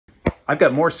I've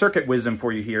got more circuit wisdom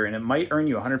for you here, and it might earn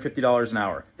you $150 an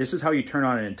hour. This is how you turn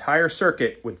on an entire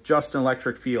circuit with just an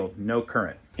electric field, no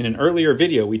current. In an earlier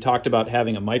video, we talked about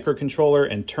having a microcontroller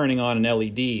and turning on an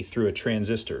LED through a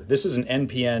transistor. This is an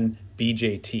NPN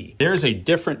BJT. There's a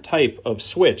different type of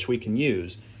switch we can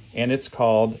use, and it's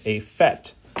called a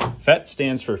FET. FET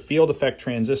stands for field effect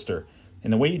transistor.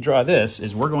 And the way you draw this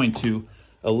is we're going to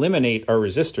eliminate our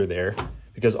resistor there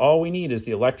because all we need is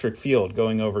the electric field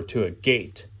going over to a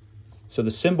gate. So the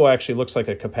symbol actually looks like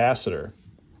a capacitor.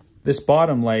 This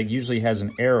bottom leg usually has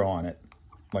an arrow on it,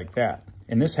 like that.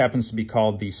 And this happens to be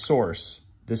called the source.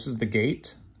 This is the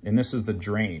gate, and this is the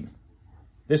drain.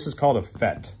 This is called a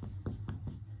FET.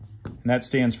 And that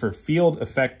stands for field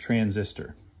effect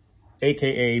transistor,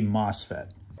 AKA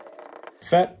MOSFET.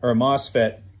 FET or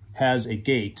MOSFET has a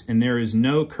gate, and there is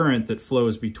no current that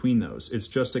flows between those. It's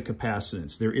just a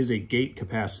capacitance. There is a gate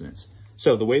capacitance.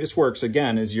 So the way this works,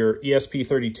 again, is your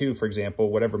ESP32, for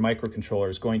example, whatever microcontroller,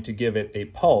 is going to give it a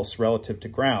pulse relative to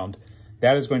ground.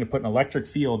 That is going to put an electric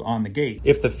field on the gate.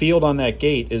 If the field on that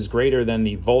gate is greater than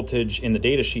the voltage in the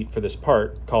data sheet for this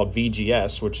part, called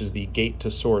VGS, which is the gate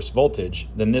to source voltage,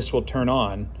 then this will turn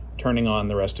on, turning on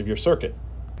the rest of your circuit.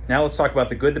 Now let's talk about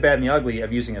the good, the bad, and the ugly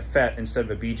of using a FET instead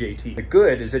of a BJT. The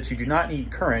good is that you do not need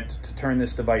current to turn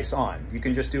this device on. You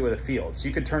can just do it with a field. So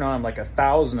you could turn on like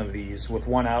 1,000 of these with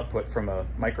one output from a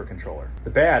microcontroller. The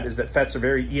bad is that FETs are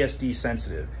very ESD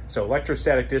sensitive. So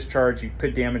electrostatic discharge, you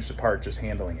could damage the part just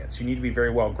handling it. So you need to be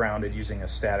very well grounded using a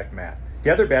static mat.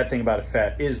 The other bad thing about a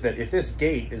FET is that if this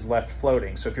gate is left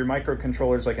floating, so if your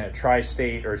microcontroller is like in a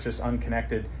tri-state or it's just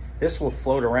unconnected, this will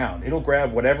float around. It'll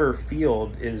grab whatever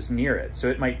field is near it. So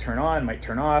it might turn on, might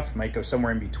turn off, might go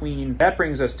somewhere in between. That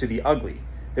brings us to the ugly.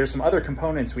 There's some other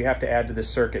components we have to add to this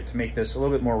circuit to make this a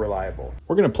little bit more reliable.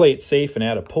 We're gonna play it safe and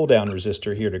add a pull-down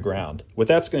resistor here to ground. What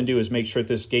that's gonna do is make sure that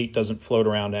this gate doesn't float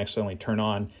around and accidentally turn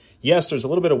on. Yes, there's a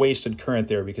little bit of wasted current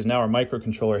there because now our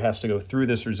microcontroller has to go through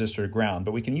this resistor to ground,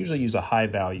 but we can usually use a high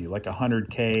value, like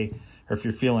 100K, or if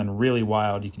you're feeling really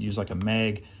wild, you could use like a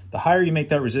meg. The higher you make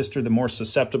that resistor, the more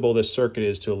susceptible this circuit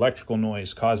is to electrical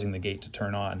noise causing the gate to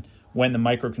turn on when the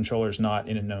microcontroller is not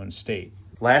in a known state.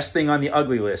 Last thing on the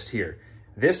ugly list here.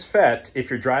 This FET, if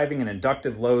you're driving an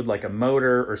inductive load like a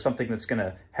motor or something that's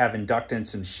gonna have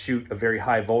inductance and shoot a very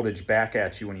high voltage back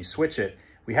at you when you switch it,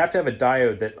 we have to have a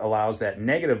diode that allows that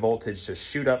negative voltage to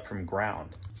shoot up from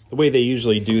ground. The way they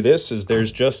usually do this is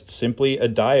there's just simply a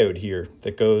diode here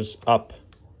that goes up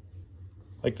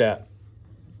like that.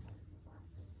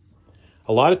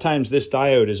 A lot of times this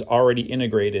diode is already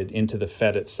integrated into the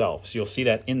FET itself. So you'll see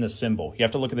that in the symbol. You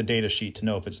have to look at the data sheet to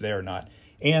know if it's there or not.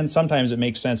 And sometimes it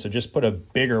makes sense to just put a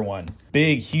bigger one,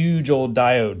 big, huge old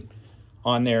diode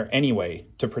on there anyway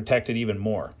to protect it even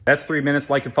more. That's 3 minutes.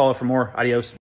 Like and follow for more. Adios.